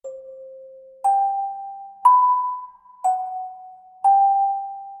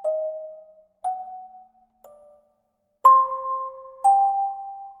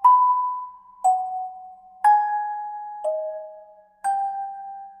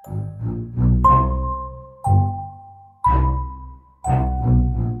Hello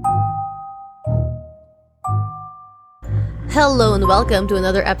and welcome to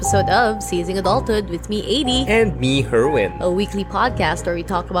another episode of Seizing Adulthood with me, Adi. And me, Herwin. A weekly podcast where we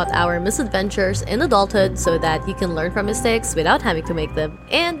talk about our misadventures in adulthood so that you can learn from mistakes without having to make them,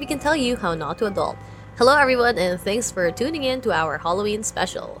 and we can tell you how not to adult. Hello everyone, and thanks for tuning in to our Halloween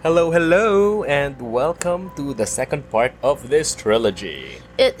special. Hello, and welcome to the second part of this trilogy.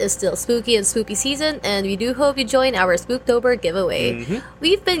 It is still spooky and spoopy season, and we do hope you join our Spooktober giveaway.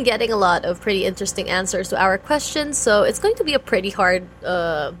 We've been getting a lot of pretty interesting answers to our questions, so it's going to be a pretty hard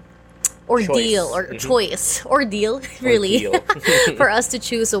ordeal ordeal really for us to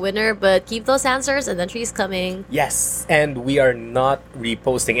choose a winner, but keep those answers and entries coming. Yes, and we are not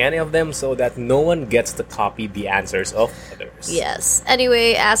reposting any of them so that no one gets to copy the answers of others. Yes.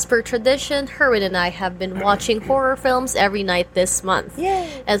 Anyway, as per tradition, Herwin and I have been watching horror films every night this month.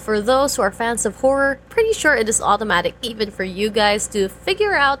 Yay! And for those who are fans of horror, pretty sure it is automatic even for you guys to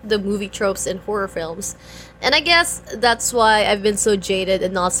figure out the movie tropes in horror films. And I guess that's why I've been so jaded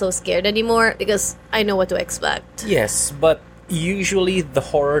and not so scared anymore, because I know what to expect. Yes, but usually the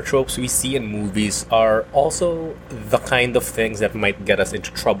horror tropes we see in movies are also the kind of things that might get us into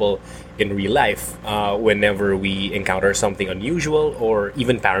trouble in real life whenever we encounter something unusual or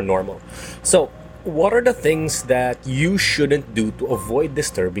even paranormal. So, what are the things that you shouldn't do to avoid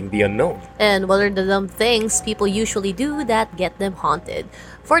disturbing the unknown? And what are the dumb things people usually do that get them haunted?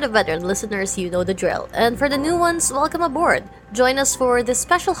 For the veteran listeners, you know the drill. And for the new ones, welcome aboard. Join us for this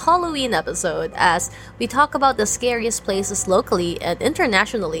special Halloween episode as we talk about the scariest places locally and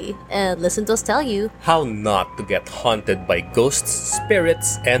internationally, and listen to us tell you how not to get haunted by ghosts,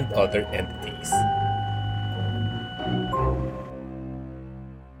 spirits, and other entities.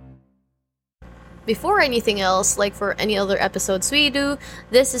 Before anything else, like for any other episodes we do,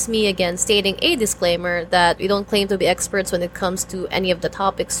 this is me again stating a disclaimer that we don't claim to be experts when it comes to any of the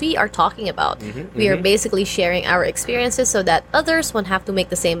topics we are talking about. We are basically sharing our experiences so that others won't have to make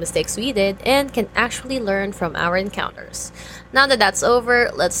the same mistakes we did and can actually learn from our encounters. Now that that's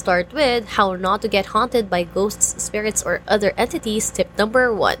over, let's start with how not to get haunted by ghosts, spirits, or other entities. Tip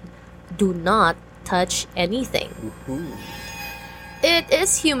number 1. Do not touch anything. It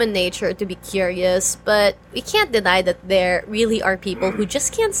is human nature to be curious, but we can't deny that there really are people who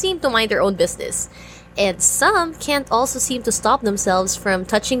just can't seem to mind their own business. And some can't also seem to stop themselves from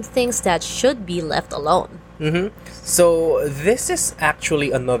touching things that should be left alone. So, this is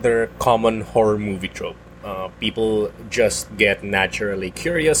actually another common horror movie trope. People just get naturally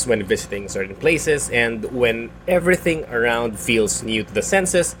curious when visiting certain places, and when everything around feels new to the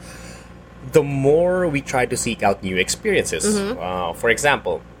senses, the more we try to seek out new experiences. For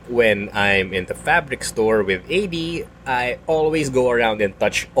example, when I'm in the fabric store with AD, I always go around and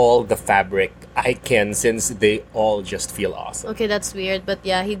touch all the fabric I can since they all just feel awesome. Okay, that's weird, but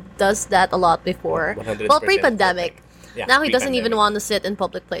yeah, he does that a lot before. 100% Well, pre-pandemic. Yeah, Now he doesn't even pre-pandemic. want to sit in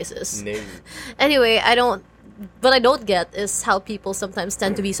public places. No. Anyway, what I don't get is how people sometimes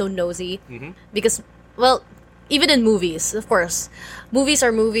tend to be so nosy. Because, well, even in movies, of course. Movies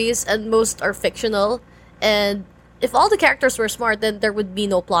are movies, and most are fictional. And if all the characters were smart, then there would be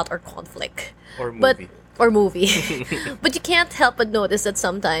no plot or conflict. Or movie. But you can't help but notice that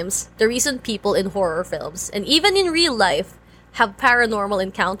sometimes the reason people in horror films, and even in real life, have paranormal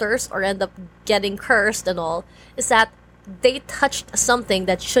encounters or end up getting cursed and all, is that they touched something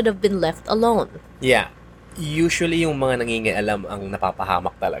that should have been left alone. Yeah. Usually, yung mga nangingialam ang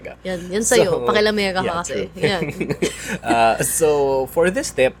napapahamak talaga. Yan sa'yo. Pakilamera ka kasi. true. Yan. So, for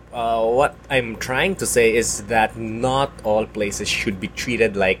this tip, what I'm trying to say is that not all places should be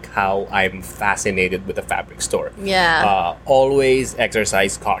treated like how I'm fascinated with a fabric store. Yeah. Always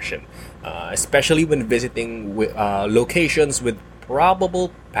exercise caution, especially when visiting locations with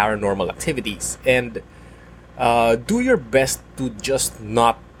probable paranormal activities. And do your best to just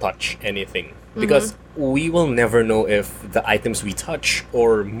not touch anything. Because we will never know if the items we touch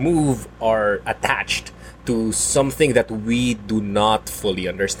or move are attached to something that we do not fully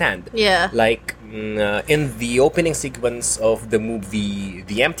understand. Yeah. Like in the opening sequence of the movie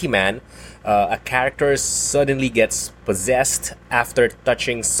The Empty Man, a character suddenly gets possessed after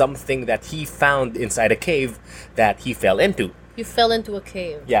touching something that he found inside a cave that he fell into. You fell into a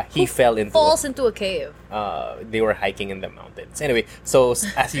cave. Yeah, he fell into Falls into a cave. they were hiking in the mountains. Anyway, so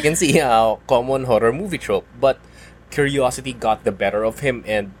as you can see, common horror movie trope, but curiosity got the better of him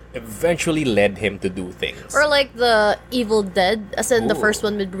and eventually led him to do things. Or like the Evil Dead, as in the Ooh. first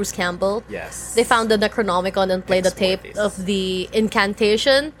one with Bruce Campbell. Yes. They found the Necronomicon and played the Ex tape Mortis. of the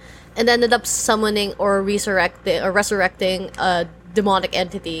incantation, and ended up summoning or resurrecting a demonic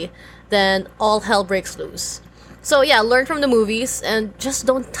entity, then all hell breaks loose. So yeah, learn from the movies and just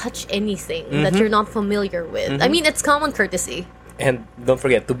don't touch anything that you're not familiar with. I mean, it's common courtesy. And don't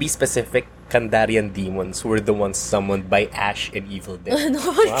forget, to be specific, Kandarian demons were the ones summoned by Ash and Evil Dead. No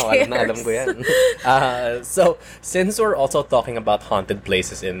one Wow, cares. alam ko yan. So, since we're also talking about haunted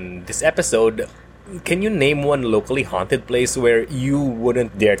places in this episode, can you name one locally haunted place where you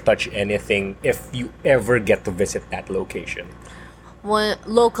wouldn't dare touch anything if you ever get to visit that location? One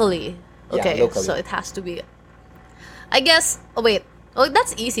locally. Yeah, Okay, locally. so it has to be. I guess. Oh wait. Oh,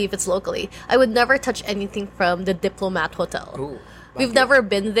 that's easy if it's locally. I would never touch anything from the Diplomat Hotel. Ooh, We've bakit? never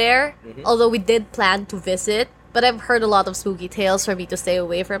been there, although we did plan to visit. But I've heard a lot of spooky tales for me to stay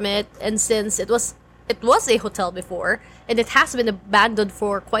away from it. And since it was a hotel before, and it has been abandoned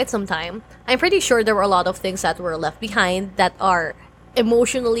for quite some time, I'm pretty sure there were a lot of things that were left behind that are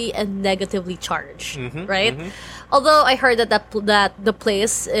emotionally and negatively charged, right? Although I heard that the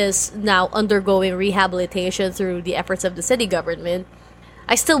place is now undergoing rehabilitation through the efforts of the city government,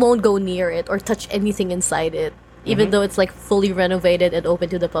 I still won't go near it or touch anything inside it, even though it's like fully renovated and open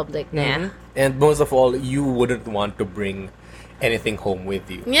to the public. Nah. And most of all, you wouldn't want to bring anything home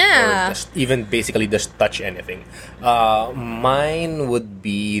with you. Yeah. Or just even basically just touch anything. Mine would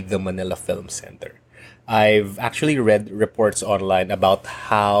be the Manila Film Center. I've actually read reports online about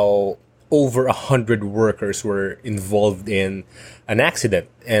how over 100 workers were involved in an accident.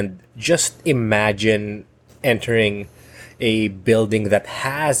 And just imagine entering a building that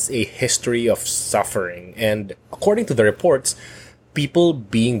has a history of suffering. And according to the reports, people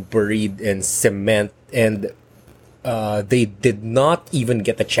being buried in cement, and they did not even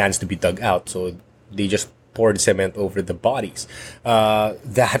get a chance to be dug out. So they just poured cement over the bodies.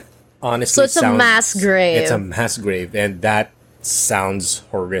 That honestly So it's a mass grave. It's a mass grave, and that sounds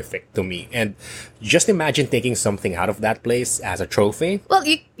horrific to me. And just imagine taking something out of that place as a trophy. Well,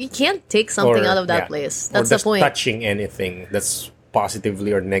 you can't take something Or, out of that yeah, place. or That's the just point. touching anything that's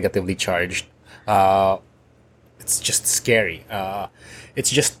positively or negatively charged. It's just scary. It's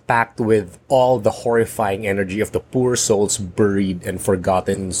just packed with all the horrifying energy of the poor souls buried and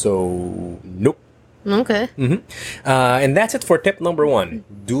forgotten. So, nope. Okay. And that's it for tip number 1.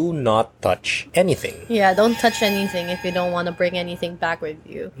 Do not touch anything. Yeah, don't touch anything if you don't want to bring anything back with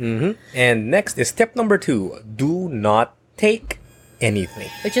you. And next is tip number 2. Do not take anything.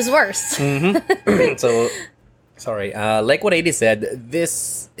 Which is worse. So, sorry. Like what AD said,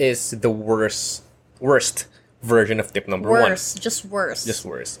 this is the worst version of tip number 1. Worse. Just worse. Just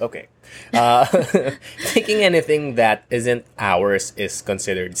worse. Okay. Taking anything that isn't ours is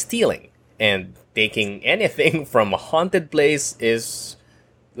considered stealing. And taking anything from a haunted place is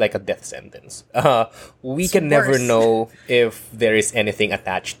like a death sentence. We It's can never worse. know if there is anything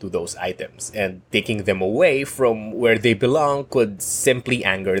attached to those items. And taking them away from where they belong could simply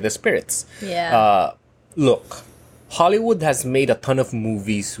anger the spirits. Yeah. Look, Hollywood has made a ton of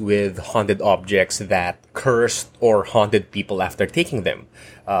movies with haunted objects that cursed or haunted people after taking them.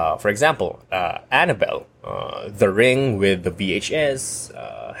 For example, Annabelle, The Ring with the VHS,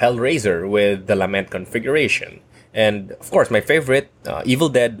 Hellraiser with the Lament configuration, and of course my favorite, Evil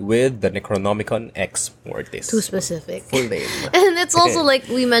Dead with the Necronomicon Ex Mortis. Too specific. Full name. And it's also like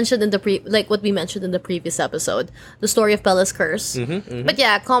we mentioned in the what we mentioned in the previous episode, the story of Bella's curse. But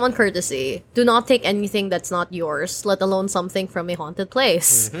yeah, common courtesy: do not take anything that's not yours, let alone something from a haunted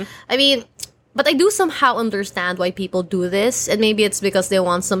place. I mean, but I do somehow understand why people do this, and maybe it's because they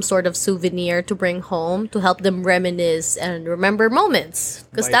want some sort of souvenir to bring home to help them reminisce and remember moments,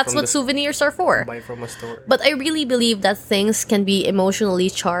 because Buy that's from what the- souvenirs are for. Buy from a store. But I really believe that things can be emotionally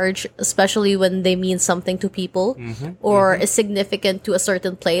charged, especially when they mean something to people or is significant to a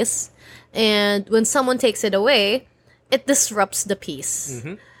certain place. And when someone takes it away, it disrupts the peace.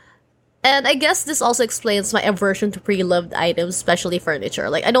 And I guess this also explains my aversion to pre-loved items, especially furniture.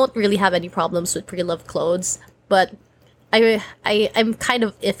 Like, I don't really have any problems with pre-loved clothes, but I'm kind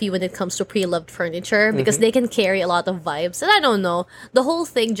of iffy when it comes to pre-loved furniture because they can carry a lot of vibes. And I don't know, the whole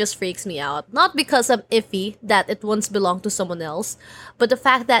thing just freaks me out. Not because I'm iffy that it once belonged to someone else, but the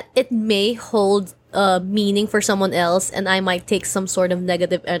fact that it may hold meaning for someone else and I might take some sort of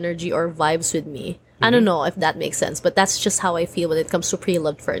negative energy or vibes with me. I don't know if that makes sense, but that's just how I feel when it comes to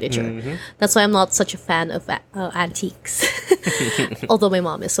pre-loved furniture. That's why I'm not such a fan of antiques. Although my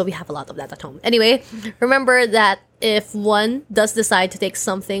mom is, so we have a lot of that at home. Anyway, remember that if one does decide to take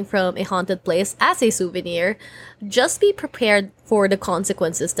something from a haunted place as a souvenir, just be prepared for the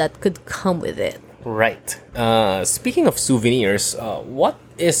consequences that could come with it. Right. Speaking of souvenirs, what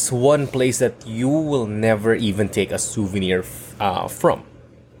is one place that you will never even take a souvenir from?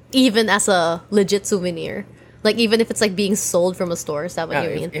 Even as a legit souvenir. Like, even if it's, like, being sold from a store, is that what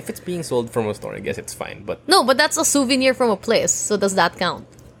you mean? If it's being sold from a store, I guess it's fine. But No, but that's a souvenir from a place, so does that count?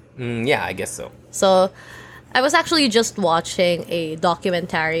 yeah, I guess so. So, I was actually just watching a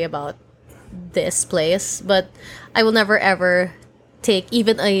documentary about this place, but I will never ever take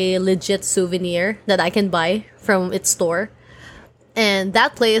even a legit souvenir that I can buy from its store. And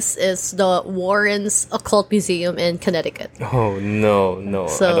that place is the Warren's Occult Museum in Connecticut. Oh no, I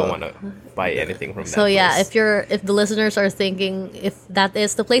So- don't want to buy anything from that. So yeah, place. if the listeners are thinking if that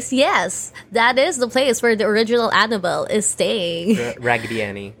is the place, yes, that is the place where the original Annabelle is staying. Raggedy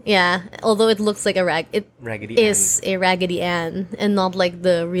Annie, Yeah, although it looks like it Raggedy is a Raggedy Ann and not like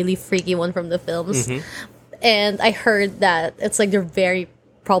the really freaky one from the films. Mm-hmm. And I heard that it's like they're very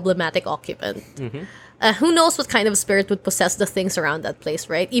problematic occupant. Mm-hmm. Who knows what kind of spirit would possess the things around that place,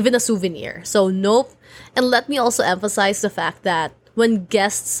 right? Even a souvenir. So nope. And let me also emphasize the fact that when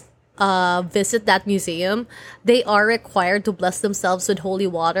guests visit that museum, they are required to bless themselves with holy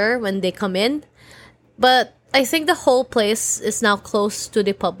water when they come in. But I think the whole place is now closed to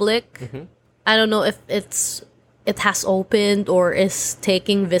the public. Mm-hmm. I don't know if it has opened or is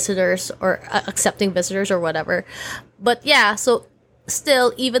taking visitors or accepting visitors or whatever. But yeah, so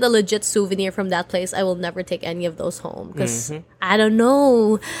still, even a legit souvenir from that place, I will never take any of those home because I don't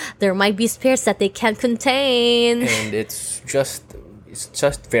know, there might be spirits that they can't contain. and it's just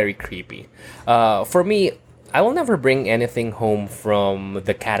very creepy. For me, I will never bring anything home from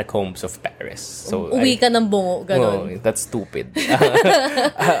the catacombs of Paris. So Uwi ka ng bungo, ganon. no, that's stupid.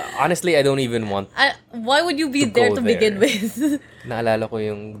 Honestly, I don't even want. Why would you be To there go to begin there. with? Naalala ko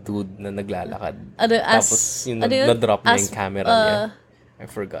yung dude na naglalakad. Ano, as- Tapos yung ano yun? na-drop niya As- yung camera niya. I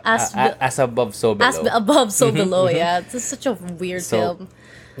forgot. as- As above, so below. As above, so below, yeah. It's such a weird So- film.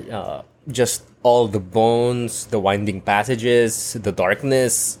 Just all the bones, the winding passages, the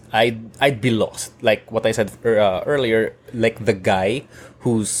darkness. I'd be lost. Like what I said earlier, like the guy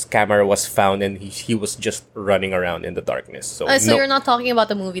whose camera was found and he was just running around in the darkness. So, So no- you're not talking about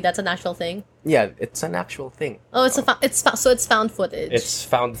the movie, that's an actual thing? yeah, it's an actual thing. Oh, it's found footage. It's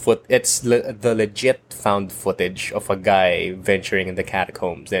the legit found footage of a guy venturing in the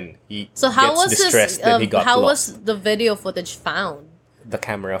catacombs, and he So how gets was distressed this? that he got How lost. was the video footage found? The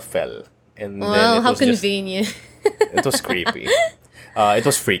camera fell, and then Well, it how was just, convenient. it was creepy. It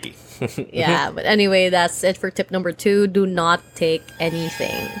was freaky. Yeah, but anyway, that's it for tip number 2. Do not take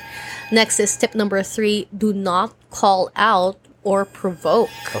anything. Next is tip number 3. Do not call out or provoke.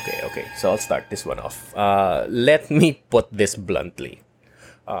 Okay. So I'll start this one off. Let me put this bluntly.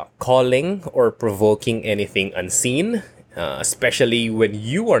 Calling or provoking anything unseen, especially when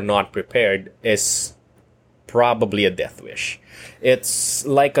you are not prepared, is probably a death wish. It's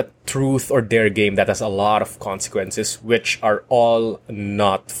like a truth or dare game that has a lot of consequences, which are all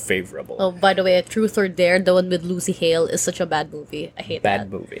not favorable. Oh, by the way, Truth or Dare, the one with Lucy Hale, is such a bad movie. I hate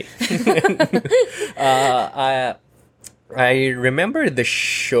Bad that. movie. I remember the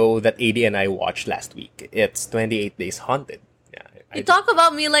show that AD and I watched last week. It's 28 Days Haunted. Yeah, You talk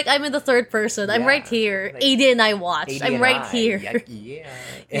about me like I'm in the third person. I'm Yeah, right here. like- AD and I watched. AD I'm and right I. here. Yeah.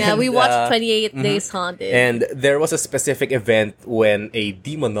 Yeah, And, we watched 28 Days Haunted. And there was a specific event when a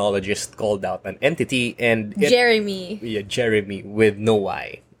demonologist called out an entity, and Jeremy. Jeremy with no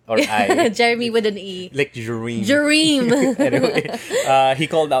Y or I, Jeremy with an E. like Jeremy. Dream. Anyway, he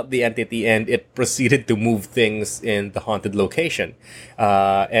called out the entity, and it proceeded to move things in the haunted location.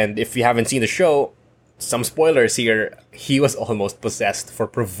 And if you haven't seen the show, some spoilers here. He was almost possessed for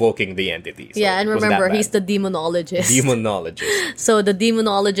provoking the entity. So Yeah, and it wasn't that remember, bad. he's the demonologist. demonologist. So the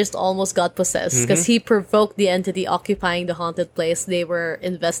demonologist almost got possessed Mm-hmm. because he provoked the entity occupying the haunted place they were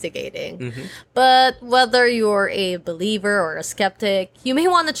investigating. Mm-hmm. But whether you're a believer or a skeptic, you may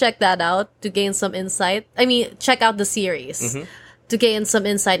want to check that out to gain some insight. I mean, check out the series Mm-hmm. to gain some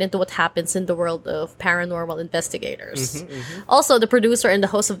insight into what happens in the world of paranormal investigators. Mm-hmm, Also, the producer and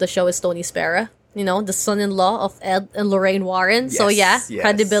the host of the show is Tony Spera. You know, the son-in-law of Ed and Lorraine Warren. So yeah, Yes, yes.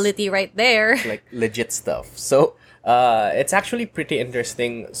 credibility right there. Like legit stuff. So it's actually pretty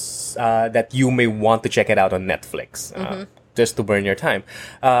interesting that you may want to check it out on Netflix just to burn your time.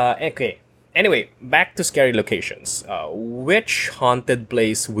 Okay. Anyway, back to scary locations. Which haunted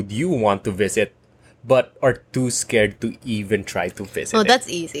place would you want to visit but are too scared to even try to visit? Oh, it? that's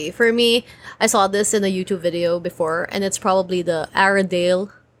easy. For me, I saw this in a YouTube video before, and it's probably the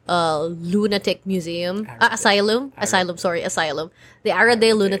Aradale Lunatic Museum. Asylum. The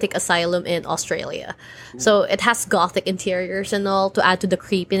Aradale Lunatic Asylum in Australia. So it has gothic interiors and all to add to the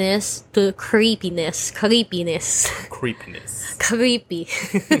creepiness. Creepiness. creepiness Creepy.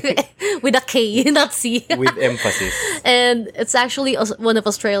 With a K, not C. with emphasis. And it's actually one of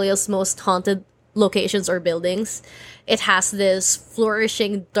Australia's most haunted locations or buildings. It has this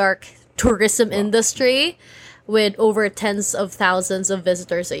flourishing dark tourism industry with over tens of thousands of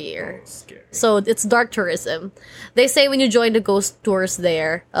visitors a year. Scary. So it's dark tourism. They say when you join the ghost tours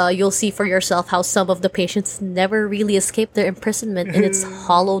there, you'll see for yourself how some of the patients never really escaped their imprisonment in its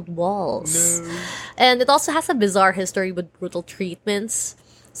hollowed walls. No. And it also has a bizarre history with brutal treatments.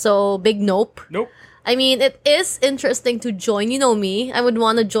 So, big nope. Nope. I mean, it is interesting to join. You know me, I would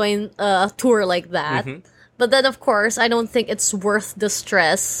want to join a tour like that. But then, of course, I don't think it's worth the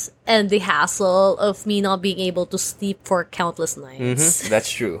stress and the hassle of me not being able to sleep for countless nights.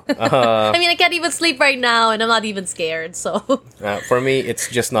 That's true. I mean, I can't even sleep right now, and I'm not even scared, so... For me, it's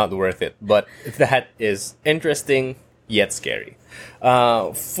just not worth it. But that is interesting, yet scary.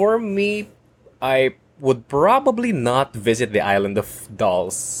 For me, I would probably not visit the island of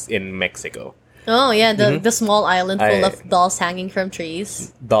dolls in Mexico. Oh, yeah, the small island full I- of dolls hanging from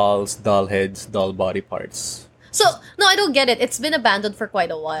trees. Dolls, doll heads, doll body parts. So, no, I don't get it. It's been abandoned for quite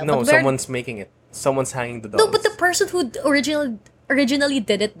a while. No, but where- someone's making it. Someone's hanging the dolls. No, but the person who originally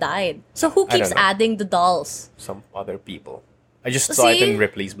did it died. So who I don't keeps know. adding the dolls? Some other people. I just saw it See? in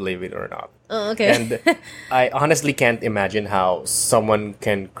Ripley's Believe It or Not. Oh, okay. And I honestly can't imagine how someone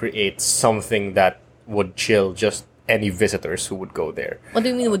can create something that would chill just any visitors who would go there. What do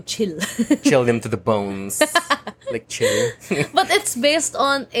you mean would chill? Chill them to the bones. Like chill. But it's based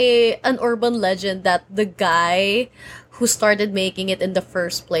on an urban legend that the guy who started making it in the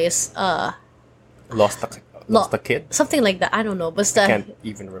first place, Lost a kid? something like that. I don't know, but Can't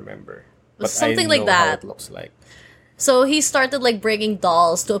even remember. But Something I like know that. how it looks like. so he started like bringing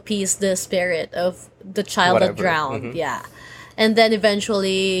dolls to appease the spirit of the child that Whatever. drowned. Yeah, and then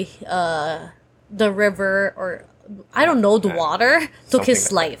eventually, the river or I don't know, the water took his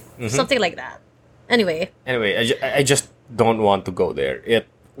Something like life. Something like that. Anyway, Anyway, I just don't want to go there. It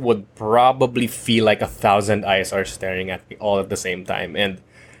would probably feel like 1,000 eyes are staring at me all at the same time, and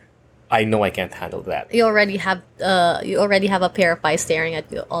I know I can't handle that. you already have a pair of eyes staring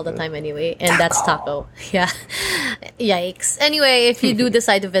at you all the time anyway, and that's Taco. Yeah. Yikes. Anyway, if you do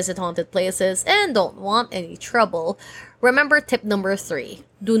decide to visit haunted places and don't want any trouble, remember tip number 3.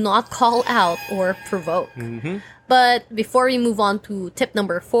 Do not call out or provoke. But before we move on to tip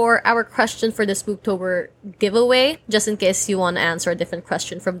number 4, our question for the Spooktober giveaway, just in case you want to answer a different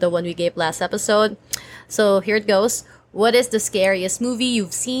question from the one we gave last episode. So here it goes. What is the scariest movie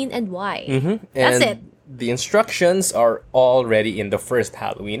you've seen and why? That's And it. The instructions are already in the first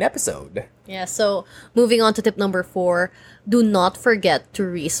Halloween episode. Yeah, so moving on to tip number 4, do not forget to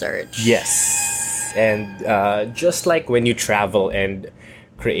research. Yes. And just like when you travel and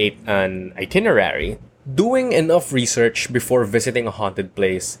create an itinerary, doing enough research before visiting a haunted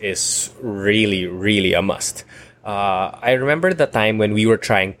place is really, really a must. I remember the time when we were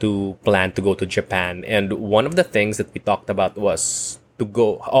trying to plan to go to Japan, and one of the things that we talked about was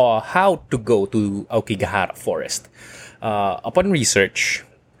how to go to Aokigahara Forest. Upon research,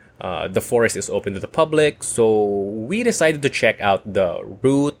 the forest is open to the public, so we decided to check out the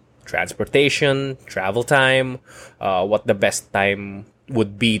route, transportation, travel time, what the best time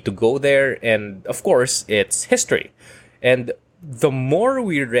would be to go there, and of course, its history. And the more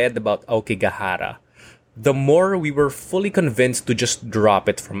we read about Aokigahara, the more we were fully convinced to just drop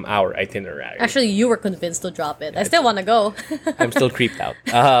it from our itinerary. Actually, you were convinced to drop it. I still want to go. I'm still creeped out.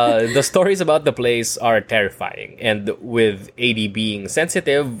 The stories about the place are terrifying, and with AD being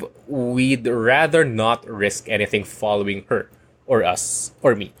sensitive, we'd rather not risk anything following her, or us,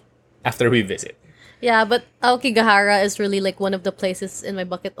 or me, after we visit. Yeah, but Aokigahara is really like one of the places on my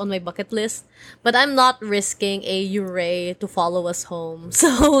bucket list. But I'm not risking a Yurei to follow us home.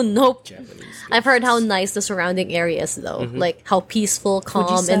 So nope. I've heard how nice the surrounding area is though. Like how peaceful,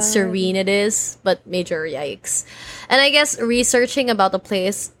 calm, and Fujisan. serene it is. But major yikes. And I guess researching about a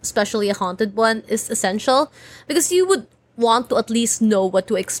place, especially a haunted one, is essential because you would want to at least know what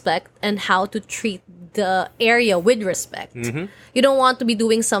to expect and how to treat the area with respect. You don't want to be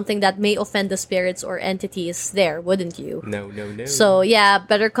doing something that may offend the spirits or entities there, wouldn't you? No. So yeah,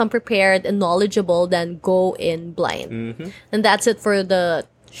 better come prepared and knowledgeable than go in blind. And that's it for the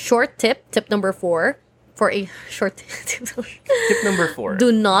short tip number 4. For a short tip. Tip number 4.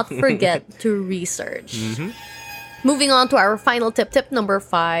 Do not forget to research. Moving on to our final tip number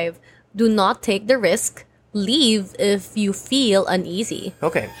 5. Do not take the risk. Leave if you feel uneasy.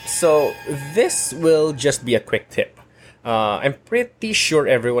 Okay, so this will just be a quick tip. I'm pretty sure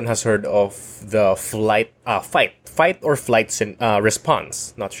everyone has heard of the fight or flight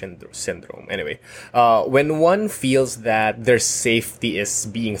response, not syndrome. Anyway, when one feels that their safety is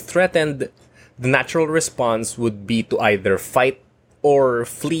being threatened, the natural response would be to either fight or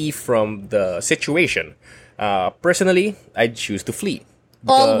flee from the situation. Personally, I'd choose to flee.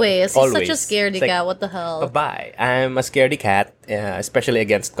 Always. He's such a Always. scaredy It's like, cat. What the hell? Bye. I'm a scaredy cat, especially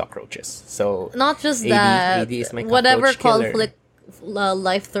against cockroaches. So Not just AD, that. AD is my Whatever cockroach killer. conflict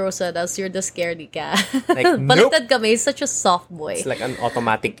life throws at us, you're the scaredy cat. Like, Baliktad kami. He's such a soft boy. It's like an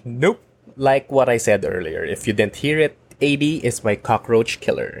automatic nope. Like what I said earlier. If you didn't hear it, AD is my cockroach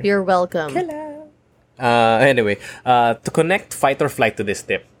killer. You're welcome. Anyway, to connect fight or flight to this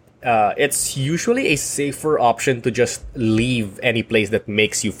tip, it's usually a safer option to just leave any place that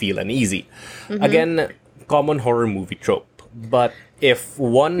makes you feel uneasy. Again, common horror movie trope. But if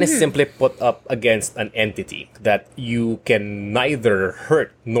one is simply put up against an entity that you can neither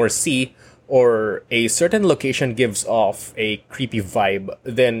hurt nor see, or a certain location gives off a creepy vibe,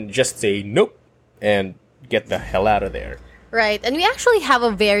 then just say nope and get the hell out of there. Right. And we actually have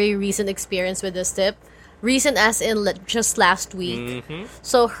a very recent experience with this tip. Recent as in just last week.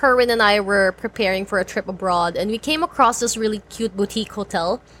 So Herwin and I were preparing for a trip abroad, and we came across this really cute boutique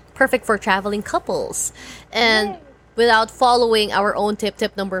hotel, perfect for traveling couples. And without following our own tip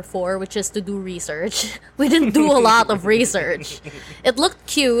number 4, which is to do research, we didn't do a lot of research. It looked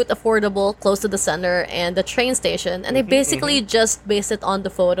cute, affordable, close to the center and the train station, and I basically just based it on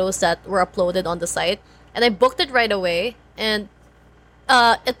the photos that were uploaded on the site, and I booked it right away, and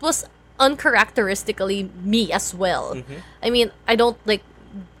it was uncharacteristically me as well. I mean, I don't like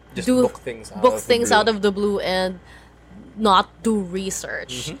Just do book things out of the blue and not do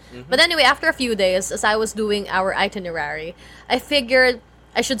research. But anyway, after a few days, as I was doing our itinerary, I figured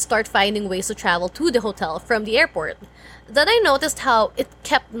I should start finding ways to travel to the hotel from the airport. Then I noticed how it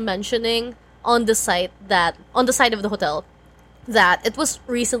kept mentioning on the site of the hotel that it was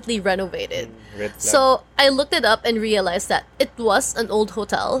recently renovated. Red flag. So I looked it up and realized that it was an old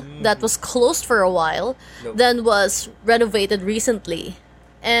hotel that was closed for a while, Nope. then was renovated recently.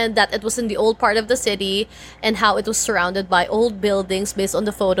 And that it was in the old part of the city, and how it was surrounded by old buildings based on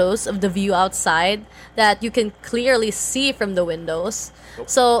the photos of the view outside that you can clearly see from the windows.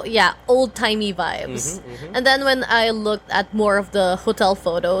 So yeah, old-timey vibes. And then when I looked at more of the hotel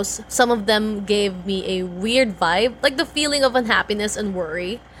photos, some of them gave me a weird vibe, like the feeling of unhappiness and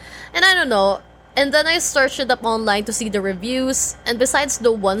worry. And I don't know. And then I searched it up online to see the reviews, and besides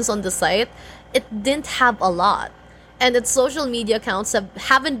the ones on the site, it didn't have a lot. And its social media accounts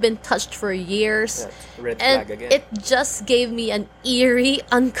haven't been touched for years. Red And flag again. it just gave me an eerie,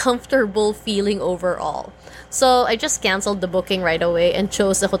 uncomfortable feeling overall. So I just canceled the booking right away and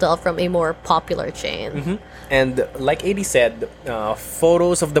chose the hotel from a more popular chain. And like AD said,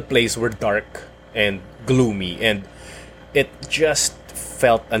 photos of the place were dark and gloomy, and it just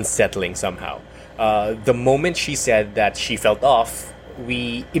felt unsettling somehow. The moment she said that she felt off,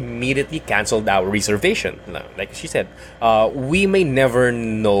 we immediately canceled our reservation. Like she said, we may never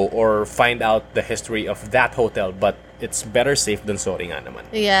know or find out the history of that hotel, but it's better safe than sorry nga naman.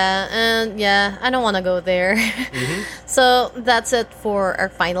 Yeah, and yeah, I don't want to go there. So that's it for our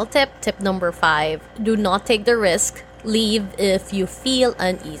final tip. Tip number 5. Do not take the risk. Leave if you feel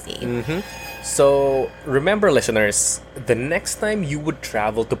uneasy. So remember, listeners, the next time you would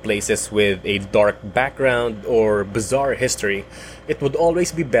travel to places with a dark background or bizarre history, it would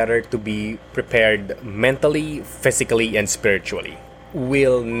always be better to be prepared mentally, physically, and spiritually.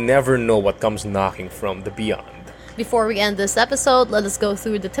 We'll never know what comes knocking from the beyond. Before we end this episode, let us go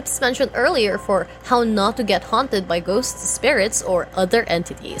through the tips mentioned earlier for how not to get haunted by ghosts, spirits, or other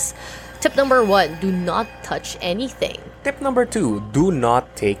entities. Tip number 1, do not touch anything. Tip number 2, do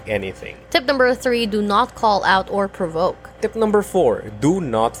not take anything. Tip number 3, do not call out or provoke. Tip number 4, do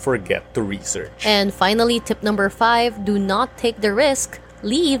not forget to research. And finally, tip number 5, do not take the risk.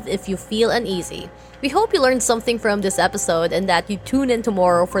 Leave if you feel uneasy. We hope you learned something from this episode and that you tune in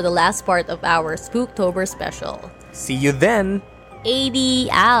tomorrow for the last part of our Spooktober special. See you then! AD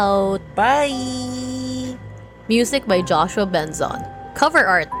out! Bye! Music by Joshua Benzon. Cover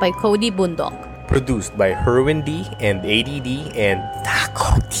art by Cody Bundok. Produced by Herwin D and ADD and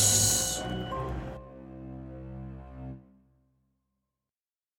Taco D.